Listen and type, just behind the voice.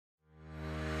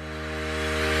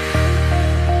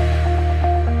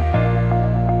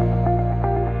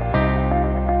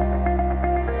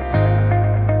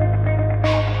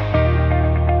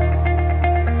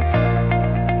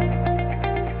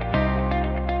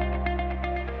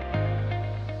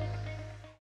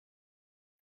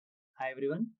Hi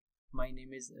everyone, my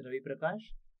name is Ravi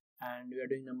Prakash and we are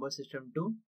doing number system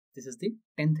 2. This is the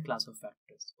 10th class of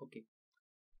factors. Okay,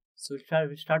 so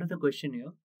we start with the question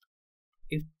here.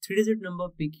 If 3-digit number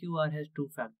PQR has 2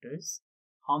 factors,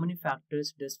 how many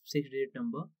factors does 6-digit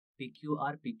number PQR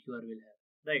will have?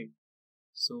 Right,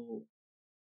 so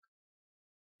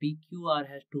PQR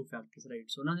has 2 factors, right?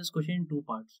 So now this question in 2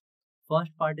 parts.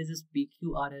 First part is this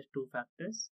PQR has 2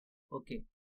 factors. Okay,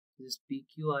 this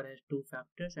PQR has 2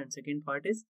 factors, and second part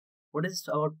is what is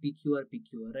about PQR,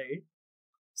 right?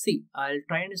 See, I'll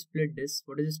try and split this.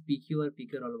 What is this PQR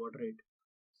all about, right?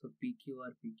 So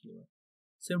PQR.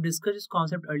 So we've discussed this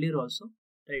concept earlier also,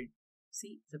 right?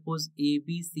 See, suppose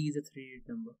ABC is a 3-digit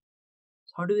number.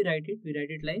 So how do we write it? We write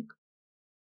it like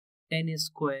 10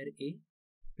 square A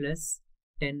plus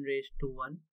 10 raised to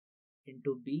 1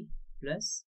 into B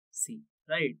plus C,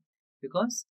 right?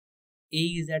 Because A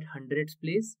is at 100's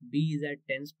place, B is at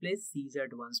 10's place, C is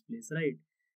at 1's place, right?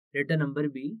 Let the number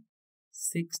be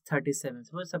 637.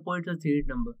 So suppose it's a 3-digit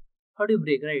number. How do you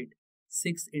break, right?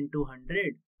 6 into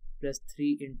 100 plus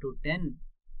 3 into 10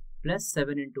 plus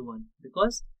 7 into 1.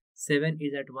 Because 7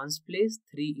 is at 1's place,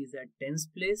 3 is at 10's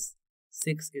place,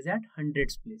 6 is at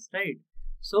 100's place, right?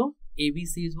 So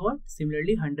ABC is what?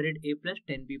 Similarly 100A plus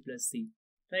 10B plus C,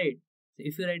 right? So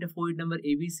if you write a 4-digit number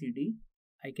ABCD,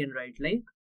 I can write like,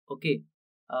 okay,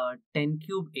 10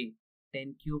 cube A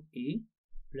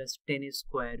plus 10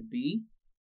 square B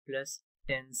plus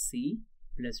 10C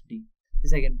plus D.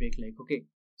 This I can break like, okay.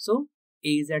 So A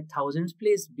is at 1000's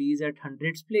place, B is at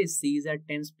 100's place, C is at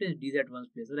 10's place, D is at 1's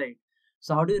place, right?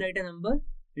 So how do you write a number?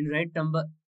 When you write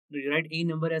a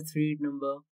number as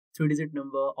 3-digit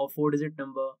number or 4-digit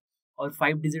number or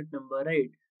 5-digit number,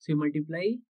 right? So you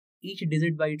multiply each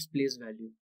digit by its place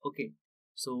value. Okay,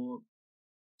 so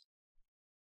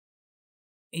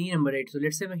any number, right? So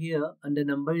let's say here, and the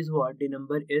number is what? The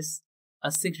number is a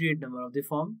 6-digit number of the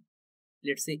form,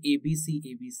 let's say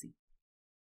ABC,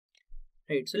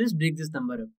 right? So let's break this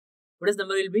number up. What is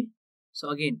number will be? So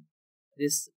again,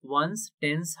 this 1's,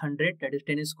 10's, 100, that is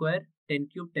 10 square, 10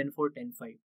 cube, 10 4, 10 5.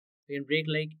 We can break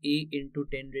like A into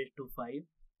 10 raised to 5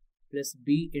 plus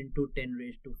B into 10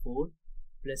 raised to 4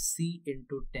 plus C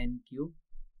into 10 cube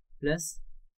plus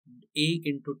A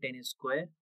into 10 square,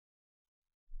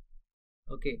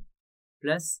 okay,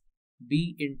 plus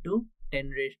B into 10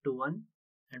 raised to 1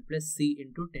 and plus C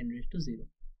into 10 raised to 0.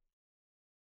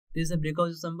 This is a breakout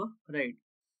of this number, right?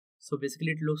 So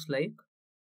basically it looks like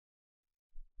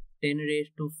 10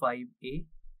 raised to 5A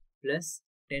plus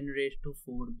 10 raised to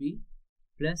 4B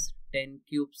plus 10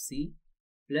 cube C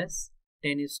plus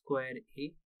 10 square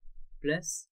A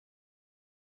plus,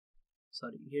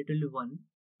 sorry, here it will be 1,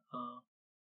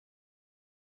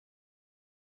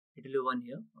 it will be 1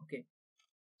 here, okay.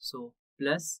 So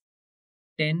plus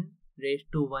 10 raised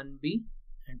to 1B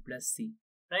and plus C,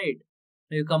 right?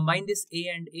 Now you combine this A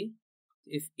and A.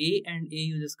 If A and A,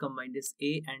 you just combine this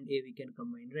A and A, we can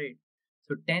combine, right?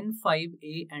 So 10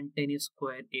 5A and 10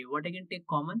 square A. What I can take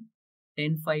common?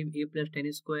 10 5A plus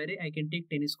 10 square A. I can take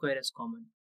 10 square as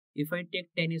common. If I take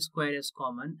 10 square as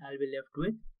common, I'll be left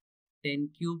with 10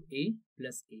 cube A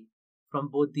plus A from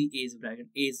both the A's bracket,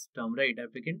 A's term, right?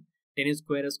 I've taken 10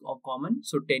 square as common,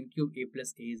 so 10 cube A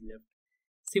plus A is left.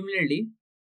 Similarly,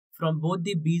 from both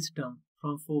the B's term,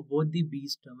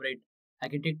 right? I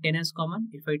can take 10 as common.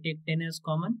 If I take 10 as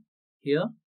common,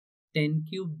 here 10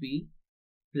 cube B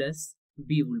plus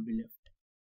B will be left.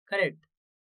 Correct.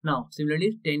 Now,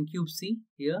 similarly, 10 cube C,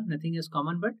 here nothing is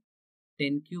common but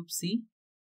 10 cube C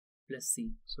plus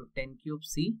C. So 10 cube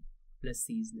C plus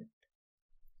C is left.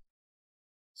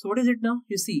 So what is it now?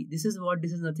 You see, this is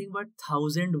nothing but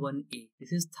 1001A.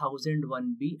 This is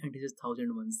 1001B and this is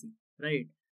 1001C, right?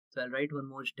 So I'll write one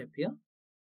more step here.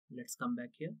 Let's come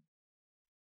back here.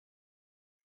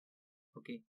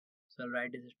 Okay, so I'll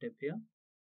write this step here.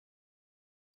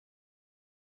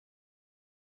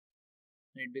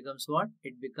 And it becomes what?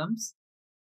 It becomes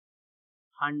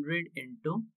 100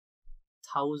 into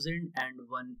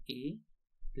 1001A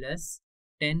plus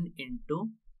 10 into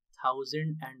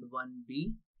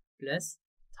 1001B plus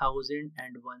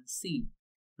 1001C.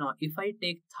 Now, if I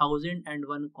take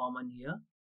 1001 common here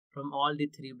from all the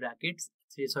 3 brackets,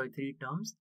 3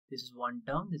 terms, this is 1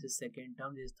 term, this is 2nd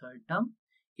term, this is 3rd term.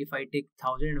 If I take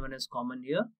 1001 as common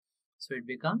here, so it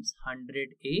becomes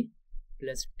 100A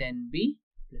plus 10B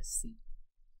plus C,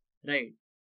 right?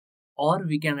 Or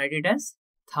we can write it as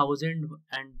 1000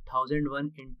 and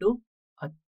 1001 into a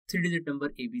 3-digit number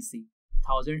ABC.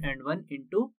 1001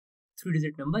 into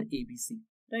 3-digit number ABC,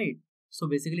 right? So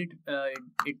basically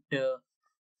it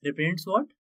represents what?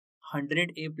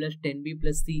 100A plus 10B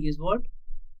plus C is what?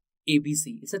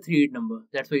 ABC. It's a 3-digit number.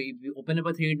 That's why if we open up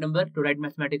a 3-digit number to write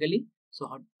mathematically, so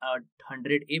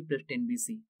 100A plus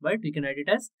 10BC. But we can write it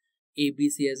as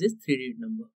ABC as this 3-digit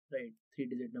number, right?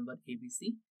 3-digit number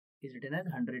ABC is written as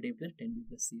 100A plus 10B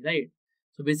plus C, right?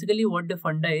 So basically what the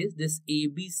funda is, this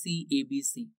ABC.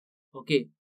 Okay.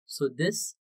 So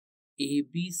this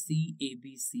ABC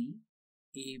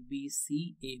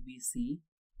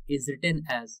is written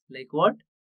as like what?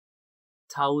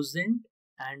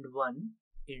 1001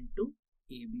 into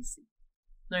ABC.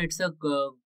 Now it's a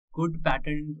good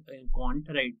pattern in quant,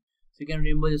 right? So you can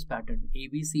remember this pattern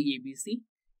ABC.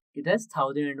 It has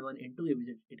 1001 into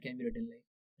ABC. It can be written like,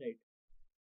 right?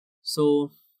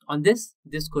 So on this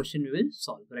question we will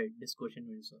solve, right? This question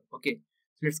we will solve. Okay.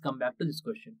 So let's come back to this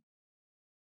question.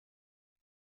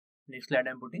 Next slide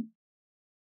I'm putting.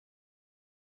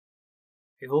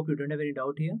 I hope you don't have any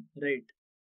doubt here, right?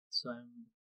 So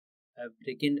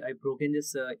I've broken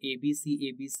this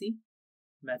ABC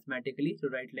mathematically to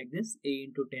write like this: A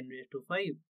into 10 raised to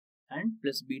 5 and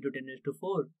plus B to 10 raised to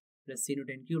 4 plus C to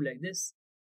 10 cube, like this.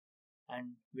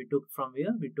 And we took from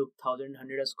here, we took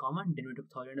 1100 as common, then we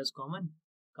took 1000 as common.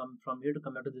 Come from here to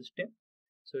come back to this step.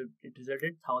 So it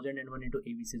resulted 1001 into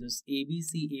ABC. So this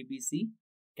ABC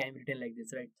can be written like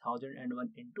this, right?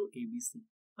 1001 into ABC.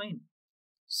 Fine.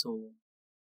 So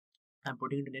I'm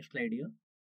putting the next slide here.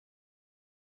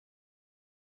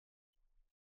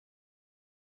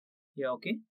 Yeah,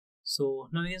 okay. So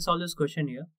now we can solve this question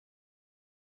here.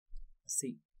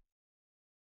 See.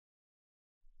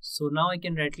 So now I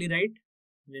can rightly write,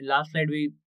 in the last slide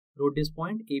we wrote this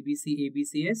point,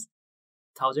 ABC is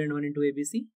 1001 into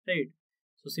ABC, right?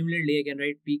 So similarly I can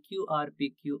write PQR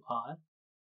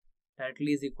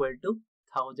directly is equal to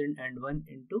 1001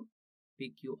 into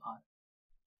PQR.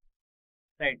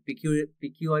 Right,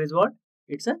 PQR is what?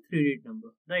 It's a 3-digit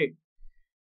number, right?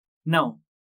 Now,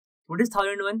 what is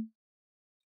 1001?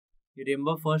 You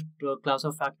remember first class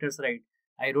of factors, right?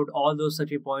 I wrote all those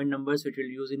such a point numbers which we'll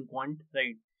use in quant,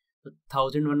 right? So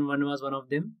 1001 was one of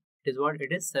them. It is what?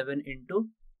 It is 7 into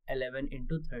 11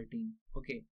 into 13.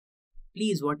 Okay.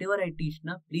 Please, whatever I teach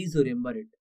now, please remember it.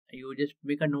 You just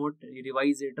make a note, you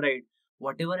revise it, right?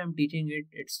 Whatever I'm teaching it,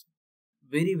 it's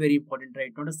very, very important,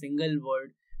 right? Not a single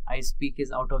word I speak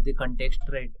is out of the context,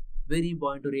 right? Very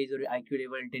important to raise your IQ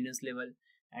level, intelligence level,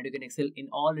 and you can excel in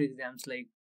all exams like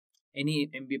any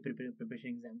MBA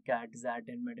preparation exam, CAT, ZAT,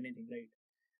 and MET, anything, right?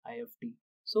 IFT.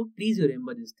 So please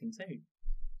remember these things, right?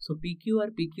 So PQR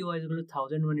is equal to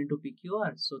 1001 into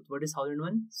PQR. So what is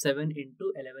 1001? 7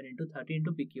 into 11 into 30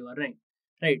 into PQR, right?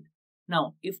 Right.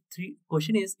 Now, if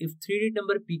 3-digit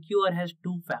number PQR has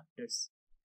 2 factors,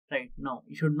 right? Now,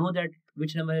 you should know that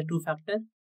which number has 2 factors.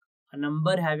 A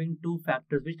number having 2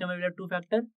 factors. Which number will have 2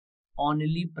 factors?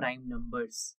 Only prime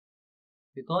numbers.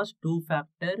 Because 2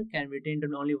 factor can be retained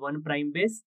on only one prime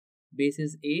base. Base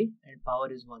is A and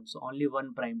power is 1. So only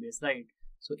one prime base, right?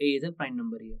 So A is a prime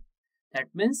number here. That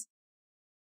means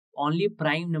only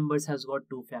prime numbers has got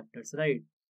 2 factors, right?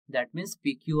 That means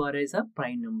PQR is a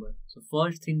prime number. So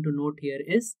first thing to note here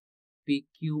is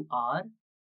PQR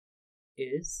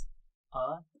is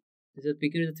a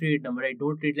 3-digit number, right?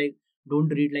 Don't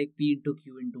read like P into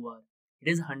Q into R. It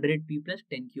is 100P plus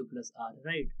 10Q plus R,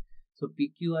 right? So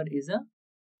PQR is a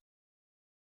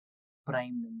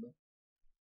prime number.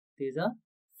 This is a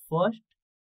first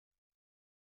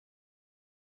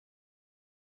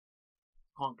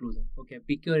conclusion. Okay,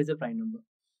 PQR is a prime number.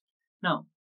 Now,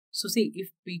 so see,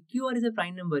 if PQR is a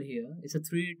prime number here, it's a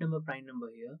 3-digit number prime number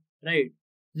here, right?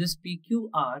 This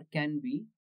PQR can be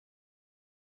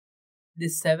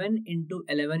this 7 into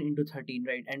 11 into 13,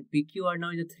 right? And PQR now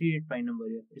is a 3-digit prime number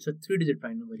here. It's a 3-digit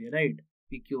prime number here, right?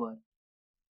 PQR.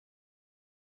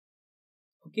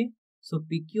 Okay, so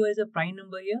PQR is a prime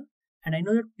number here, and I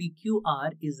know that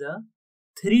PQR is a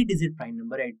 3-digit prime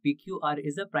number, right? PQR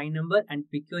is a prime number and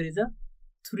PQR is a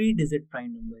 3-digit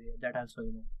prime number here. That also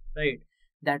you know, right?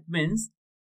 That means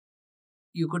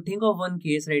you could think of one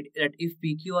case, right? That if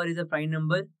PQR is a prime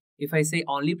number, if I say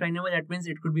only prime number, that means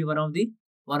it could be one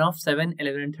of 7,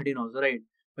 11, and 13 also, right?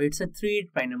 But it's a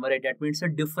 3-digit prime number, right? That means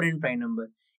it's a different prime number.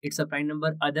 It's a prime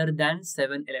number other than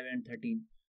 7, 11, and 13.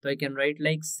 So I can write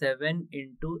like 7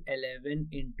 into 11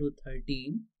 into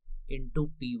 13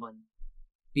 into P1.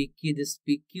 This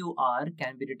PQR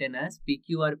can be written as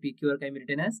PQR can be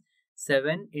written as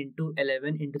 7 into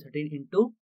 11 into 13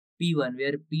 into P1,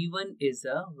 where P1 is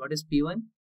a, what is P1?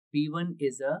 P1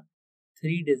 is a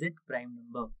 3-digit prime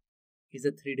number. Is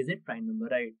a 3-digit prime number,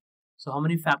 right? So how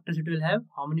many factors it will have?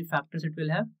 How many factors it will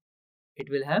have?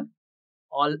 It will have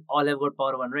all have got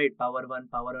power 1, right? Power 1,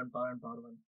 power 1, power 1, power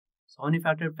 1. So how many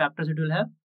factors it will have?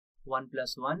 1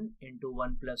 plus 1 into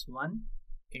 1 plus 1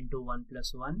 into 1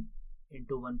 plus 1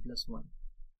 into 1 plus 1,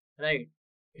 right?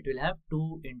 It will have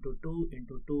 2 into 2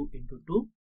 into 2 into 2,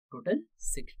 total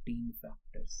 16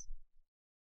 factors.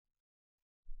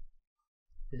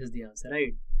 This is the answer,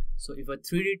 right? So if a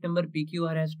 3-digit number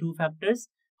PQR has 2 factors,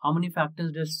 how many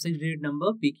factors does 6-digit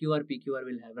number PQR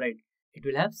will have, right? It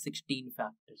will have 16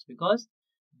 factors, because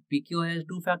PQR has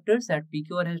 2 factors. That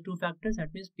PQR has 2 factors,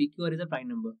 that means PQR is a prime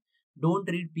number. Don't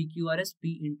read PQR as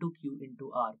P into Q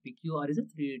into R. PQR is a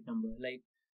 3-digit number, like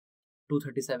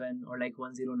 237 or like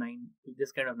 109,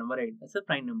 this kind of number, right? That's a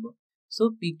prime number.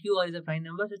 So PQR is a prime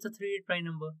number, so it's a 3-digit prime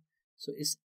number. So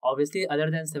it's obviously other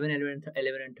than 7, 11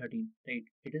 and 13, right?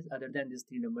 It is other than this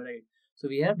 3 number, right? So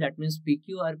we have, that means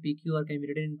PQR can be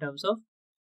written in terms of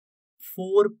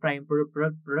 4 prime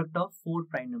product of 4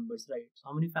 prime numbers, right? So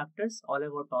how many factors? All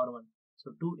have got power 1.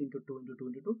 So 2 into 2 into 2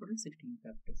 into 2, total 16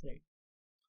 factors, right?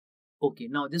 Okay,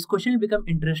 now this question will become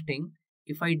interesting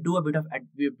if I do a bit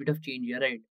of change here,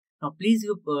 right? Now please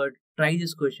you try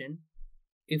this question.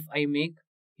 If I make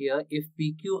here, if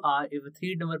PQR, if a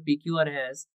 3 number PQR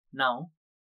has now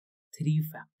 3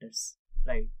 factors,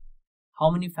 right? How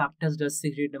many factors does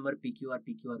 6-digit number PQR will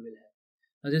have?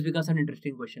 Now this becomes an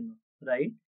interesting question,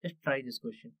 right? Just try this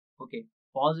question. Okay,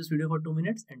 pause this video for 2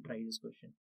 minutes and try this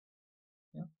question.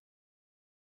 Yeah.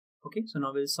 Okay, so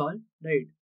now we'll solve, right?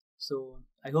 So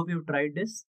I hope you've tried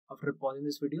this after pausing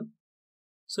this video.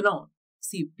 So now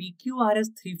see, PQR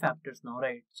has 3 factors now,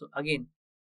 right? So again,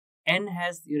 N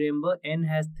has, you remember, N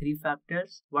has 3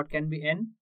 factors. What can be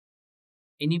N?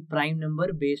 Any prime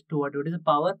number base to what is the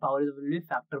power? Power will be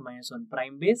factor minus 1.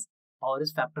 Prime base, power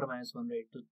is factor minus 1, right?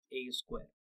 To A square.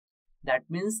 That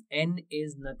means N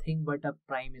is nothing but a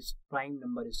prime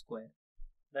number square,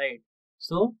 right?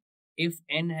 So if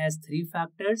N has 3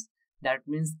 factors, that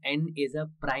means N is a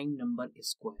prime number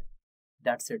square.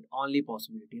 That's it, only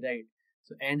possibility, right?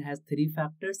 So N has 3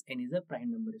 factors, N is a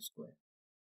prime number square,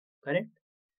 correct?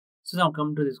 So now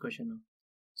come to this question now.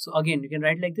 So again, you can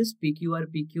write like this: PQR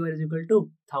is equal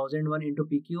to 1001 into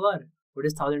PQR. What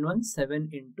is 1001? 7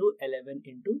 into 11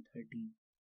 into 13.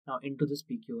 Now into this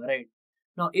PQR, right?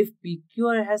 Now if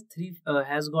PQR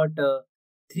has got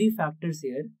 3 factors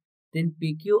here, then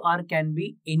PQR can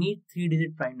be any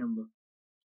 3-digit prime number.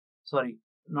 Sorry,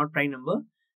 not prime number.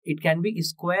 It can be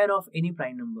square of any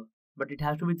prime number, but it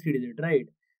has to be 3-digit, right?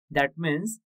 That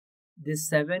means this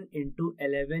 7 into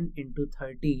 11 into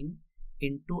 13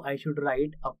 into, I should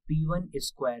write a P1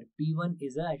 square. P1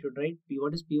 is a, I should write P.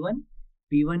 What is P1?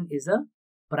 P1 is a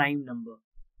prime number.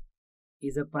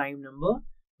 Is a prime number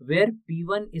where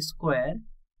P1 square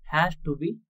has to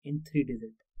be in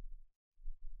 3-digit,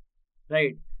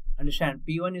 right? Understand?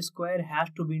 P1 square has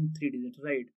to be in 3-digit,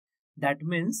 right? That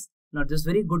means, now this is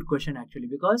very good question actually,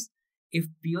 because if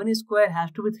P1 square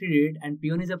has to be 3-digit and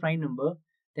P1 is a prime number,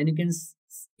 then you can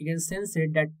sense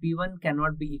it that P1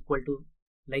 cannot be equal to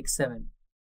like 7,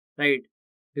 right?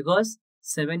 Because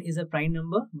 7 is a prime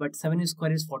number, but 7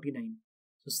 square is 49.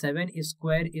 So 7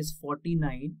 square is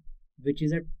 49, which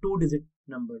is a 2-digit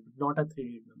number, not a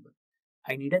 3-digit number.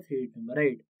 I need a 3-digit number,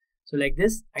 right? So like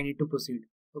this, I need to proceed.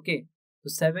 Okay, so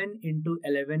 7 into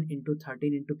 11 into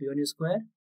 13 into P1 square.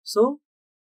 So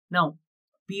now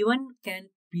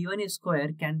P1 square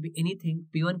can be anything.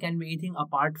 P1 can be anything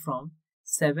apart from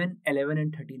 7, 11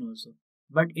 and 13 also.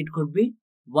 But it could be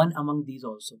one among these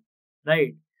also,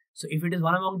 right? So if it is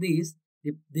one among these,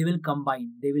 they will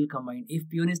combine. If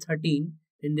P1 is 13,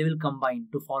 then they will combine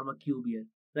to form a cube here,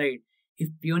 right? If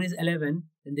P1 is 11,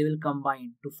 then they will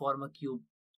combine to form a cube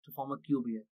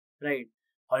here, right?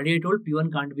 Already I told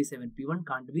P1 can't be 7. P1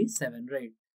 can't be 7,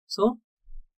 right? So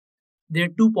there are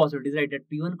 2 possibilities, right? That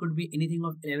P1 could be anything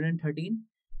of 11 and 13,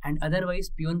 and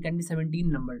otherwise P1 can be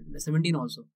 17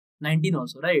 also, 19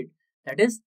 also, right? That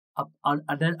is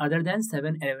other than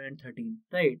 7, 11 and 13,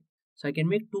 right? So I can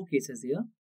make 2 cases here.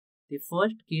 The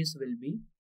first case will be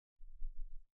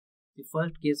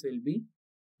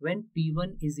when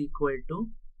P1 is equal to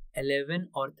 11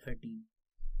 or 13.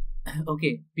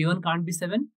 Okay, P1 can't be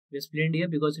 7. We explained here,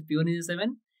 because if P1 is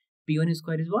 7, P1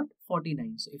 square is what?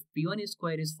 49. So if P1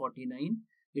 square is 49,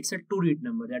 it's a 2-digit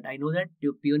number. That I know that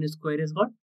P1 square is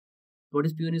what? What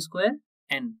is P1 square?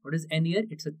 N. What is N here?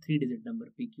 It's a 3-digit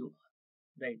number, PQR,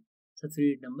 right? It's a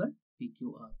 3-digit number,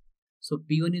 PQR. So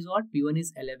P1 is what? P1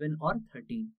 is 11 or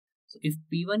 13. So if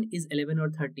P1 is 11 or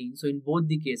 13, so in both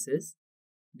the cases,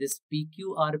 this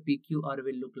PQR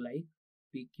will look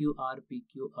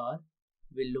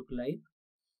like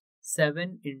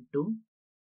 7 into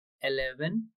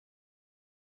 11.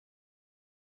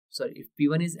 Sorry, if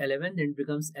P1 is 11, then it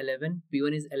becomes 11.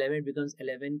 P1 is 11, it becomes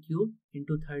 11 cube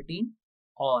into 13,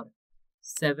 or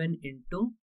 7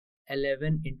 into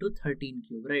 11 into 13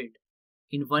 cube, right?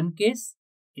 In one case,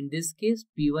 in this case,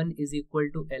 P1 is equal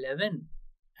to 11,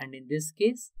 and in this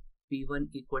case, P1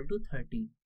 equal to 13,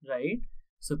 right?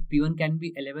 So P1 can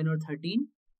be 11 or 13.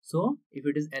 So if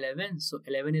it is 11, so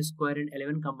 11 is square and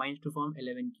 11 combines to form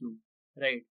 11 cube,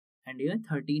 right? And here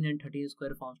 13 and 13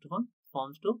 square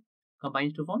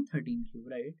combines to form 13 cube,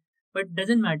 right? But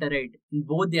doesn't matter, right? In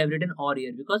both they have written or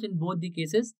here, because in both the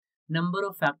cases number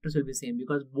of factors will be same,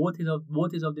 because both is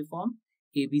of the form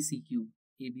ABC cube,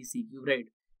 right?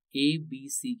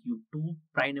 ABC cube. Two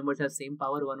prime numbers have same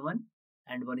power, 1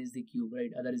 and one is the cube,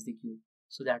 right? Other is the cube.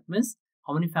 So that means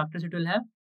how many factors it will have?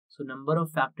 So number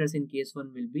of factors in case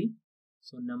 1 will be,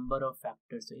 so number of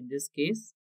factors. So in this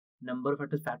case, number of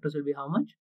factors will be how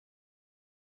much?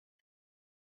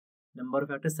 Number of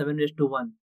factors 7 raised to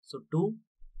 1. So 2,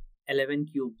 11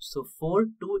 cube. So 4,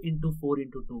 2 into 4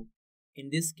 into 2. In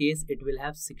this case, it will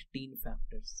have 16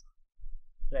 factors,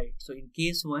 right? So in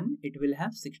case 1, it will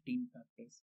have 16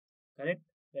 factors, correct?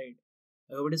 Right.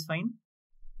 I hope it is fine.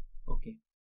 Okay.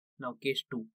 Now case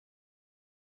 2.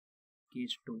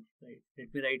 Case 2, right?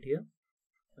 Let me write here.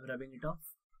 I'm rubbing it off.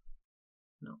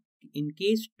 Now in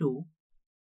case 2,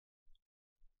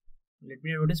 let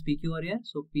me know what is PQR here.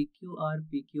 So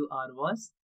PQR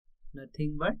was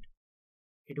nothing but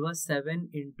it was 7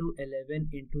 into 11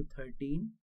 into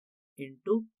 13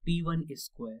 into P1 is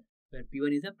square, where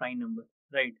P1 is a prime number,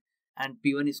 right? And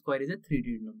P1 square is a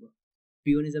 3-digit number.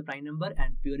 P1 is a prime number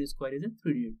and P1 square is a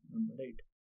 3-digit number, right?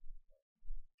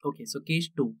 Okay, so case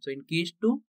 2. So in case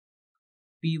 2,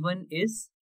 P1 is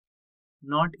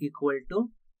not equal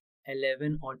to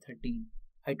 11 or 13.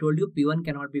 I told you P1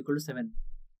 cannot be equal to 7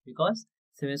 because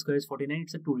 7 square is 49.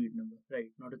 It's a 2-digit number, right?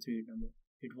 Not a 3-digit number.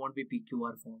 It won't be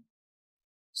PQR form.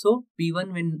 So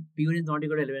P1, when P1 is not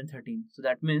equal to 11 and 13, so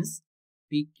that means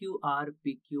PQR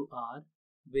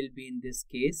will be in this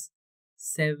case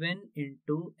 7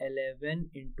 into 11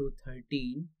 into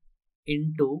 13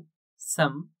 into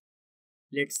some,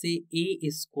 let's say A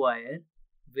is square,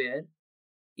 where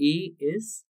A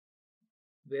is,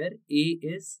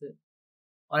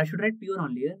 or I should write P1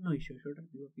 only here. No issue, I should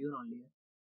write P1 only here,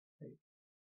 right?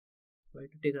 Why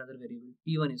to take another variable?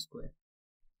 P1 is square.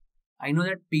 I know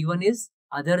that P1 is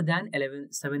other than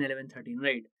 7, 11, 13,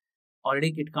 right?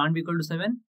 Already it can't be equal to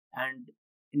 7, and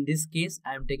in this case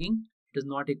I am taking it is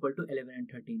not equal to 11 and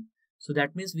 13. So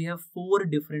that means we have 4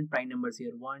 different prime numbers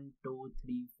here. 1, 2,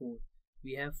 3, 4.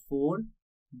 We have 4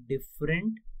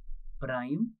 different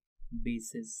prime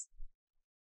bases,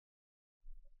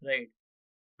 right?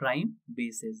 Prime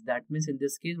bases. That means in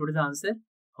this case, what is the answer?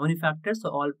 How many factors? So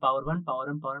all power 1, power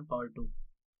 1, power 1, power 2.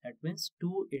 That means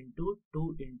 2 into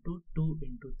 2 into 2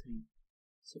 into 3.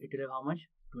 So it will have how much?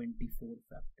 24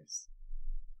 factors.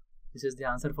 This is the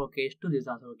answer for case 2. This is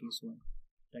the answer for case 1.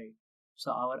 Right.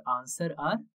 So our answer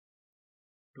are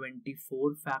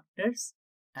 24 factors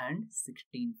and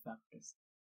 16 factors.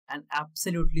 An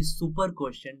absolutely super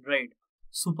question, right?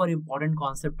 Super important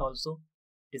concept also.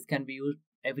 This can be used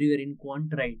everywhere in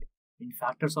quant, right? In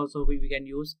factors also we can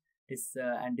use this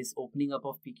and this opening up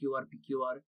of PQR,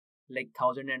 like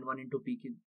 1001 into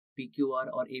PQR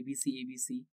or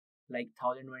ABC, like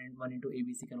 1001 into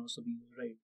ABC can also be used,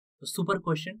 right? So super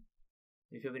question.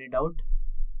 If you have any doubt,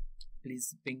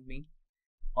 please ping me,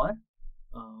 or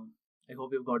I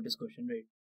hope you've got this question, right?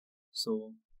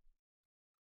 So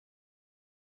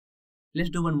let's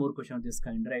do one more question of this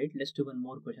kind, right? Let's do one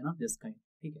more question of this kind.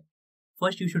 Okay.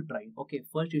 First you should try. Okay,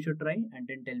 first you should try and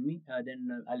then tell me. Then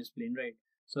I'll explain, right?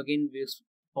 So again, we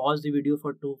pause the video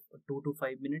for 2 to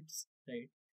 5 minutes, right?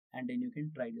 And then you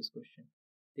can try this question.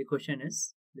 The question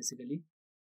is basically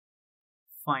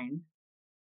find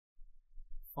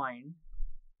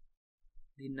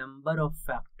the number of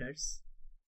factors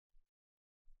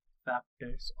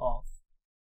of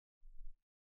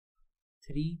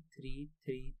 3, 3,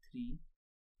 3, 3,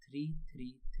 3,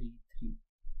 3, 3, 3.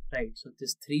 Right, so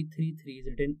this 3, 3, 3 is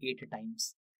written 8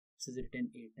 times. This is written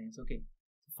 8 times. Okay,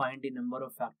 so find the number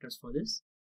of factors for this.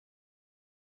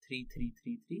 3, 3,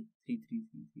 3, 3, 3, 3,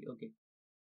 3, 3.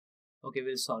 Okay,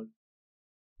 we'll solve.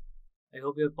 I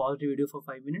hope you have paused the video for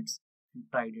 5 minutes and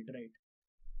tried it, right?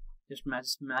 Just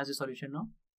match the solution now.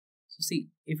 So see,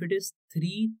 if it is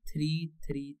 3, 3,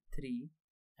 3, 3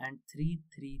 and 3,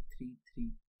 3, 3,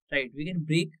 3, right? We can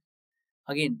break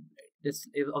again this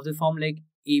of the form like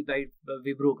A by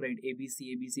we broke, right?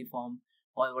 ABC form,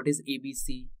 or what is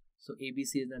ABC? So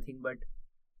ABC is nothing but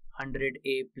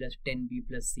 100A plus 10B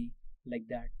plus C, like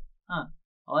that.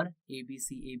 Or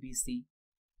ABC is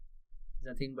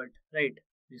nothing but, right?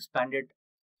 We expanded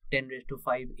 10 raised to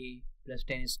 5A plus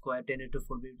 10 square, 10 raised to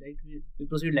 4B, right? We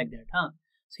proceed like that.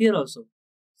 So here also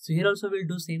So here also we'll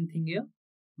do same thing here.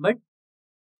 But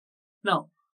now,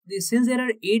 since there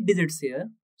are 8 digits here,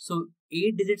 so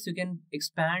 8 digits you can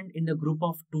expand in the group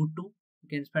of 2, 2. You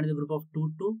can expand in the group of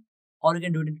 2, 2, or you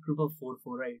can do it in the group of 4,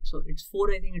 4, right? So it's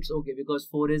 4, I think it's okay, because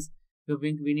 4 is,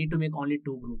 we need to make only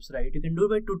 2 groups, right? You can do it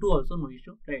by 2, 2 also, no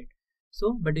issue, right?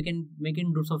 So, but you can make it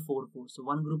in groups of 4, 4. So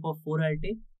one group of 4 I'll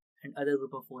take and other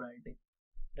group of 4 I'll take,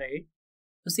 right?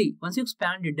 So see, once you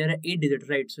expand it, there are 8 digits,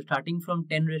 right? So starting from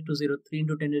 10 raised to 0, 3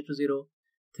 into 10 raised to 0,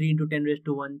 3 into 10 raised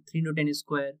to 1, 3 into 10 is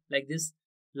square, like this.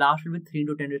 Last will be 3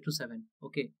 into 10 raised to 7.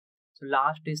 Okay. So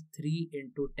last is 3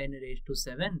 into 10 raised to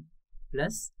 7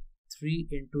 plus 3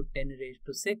 into 10 raised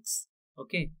to 6.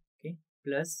 Okay. Okay.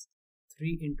 Plus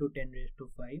 3 into 10 raised to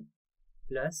 5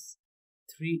 plus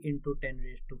 3 into 10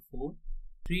 raised to 4,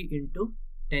 3 into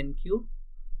 10 cube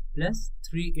plus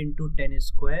 3 into 10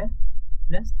 square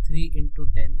plus 3 into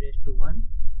 10 raised to 1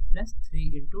 plus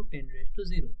 3 into 10 raised to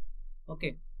 0.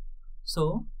 Okay.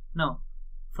 So now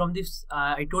from this,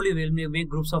 I told you we'll make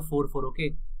groups of 4, 4.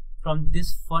 Okay. From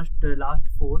this first, last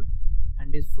 4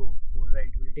 and this 4, 4,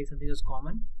 right? We'll take something as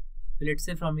common. So let's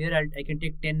say from here I can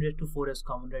take 10 raised to 4 as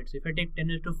common, right? So if I take 10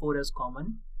 raised to 4 as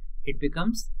common, it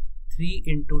becomes 3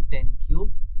 into 10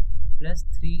 cube plus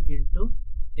 3 into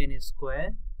 10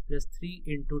 square plus 3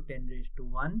 into 10 raised to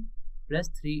 1 plus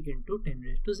 3 into 10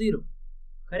 raised to 0.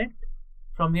 Correct?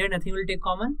 From here nothing will take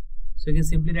common. So you can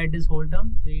simply write this whole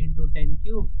term, 3 into 10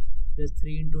 cube plus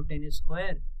 3 into 10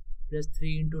 square plus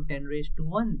 3 into 10 raised to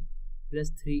 1 plus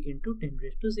 3 into 10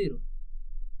 raised to 0.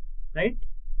 Right?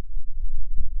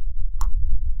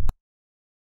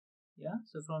 Yeah,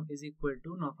 so from is equal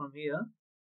to, now from here,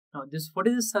 now this, what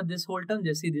is this whole term?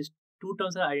 Just see, these two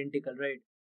terms are identical, right?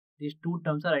 These two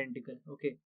terms are identical.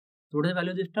 Okay. So what is the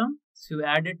value of this term? So you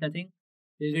add it, nothing,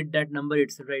 you get that number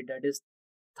itself, right? That is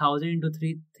 1000 into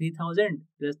 3000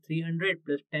 plus 300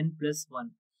 plus 10 plus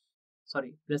 1.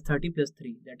 Sorry, plus 30 plus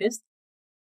 3. That is,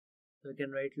 so you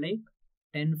can write like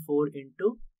 10 4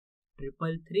 into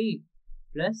 333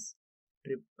 plus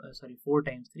 4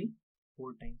 times 3,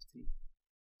 4 times 3.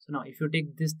 So now if you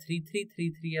take this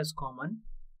 3333 as common,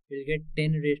 you will get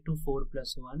 10 raised to 4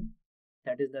 plus 1.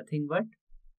 That is nothing but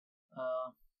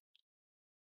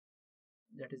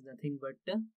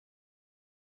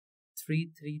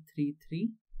 3333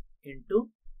 into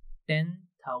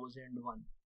 10,001,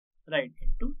 right?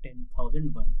 Into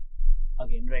 10,001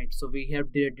 again, right? So we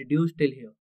have deduced till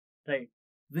here, right?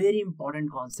 Very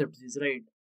important concept is, right?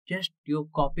 Just you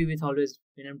copy with always,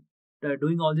 when I'm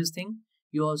doing all this thing,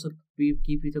 you also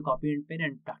keep with a copy and pen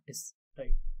and practice,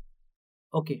 right?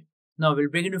 Okay, now we'll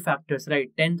break into factors,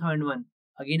 right? 10,001,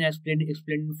 again I explained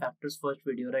in factors first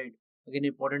video, right? Again,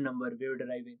 important number we were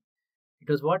deriving. It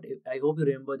was what? I hope you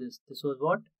remember this. This was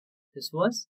what? This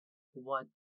was what?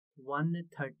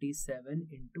 137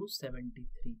 into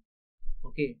 73.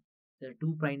 Okay, there are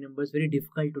two prime numbers, very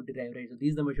difficult to derive, right? So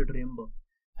these numbers you should remember.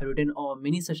 I've written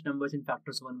many such numbers in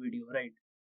factors 1 video, right?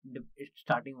 It's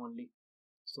starting only.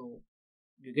 So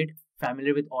you get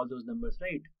familiar with all those numbers,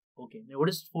 right? Okay, now what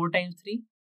is 4 times 3?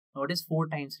 Now what is 4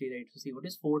 times 3, right? So see, what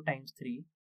is 4 times 3?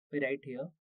 We write here.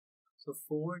 So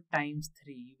 4 times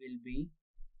 3 will be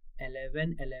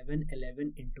 11, 11,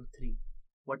 11 into 3.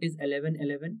 What is 11,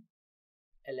 11?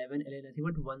 11, 11, nothing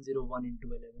but 101 into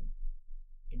 11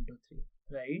 into 3,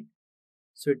 right?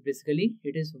 So it basically,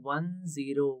 it is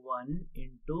 101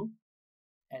 into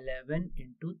 11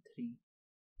 into 3,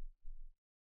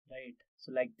 right?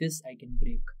 So like this I can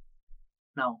break.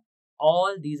 Now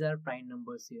all these are prime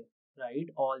numbers here, right?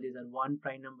 All these are 1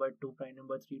 prime number, 2 prime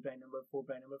number, 3 prime number, 4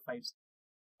 prime number, 5.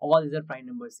 All these are prime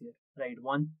numbers here, right?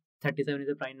 137 is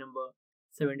a prime number,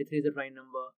 73 is a prime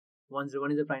number,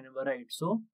 101 is a prime number, right?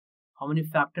 So how many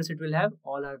factors it will have?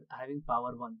 All are having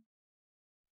power 1.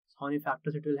 So how many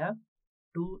factors it will have?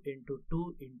 2 into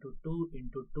 2 into 2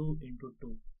 into 2 into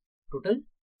 2. Total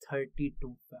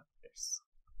 32 factors.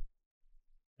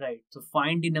 Right. So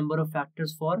find the number of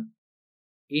factors for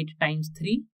 8 times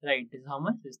 3. Right. This is how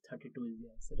much? This is 32 is the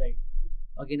answer. Right.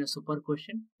 Again a super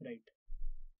question. Right.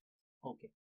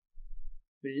 Okay.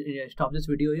 We'll stop this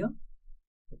video here.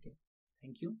 Okay.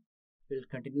 Thank you. We'll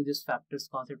continue this factors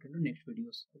concept into next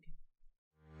videos. Okay.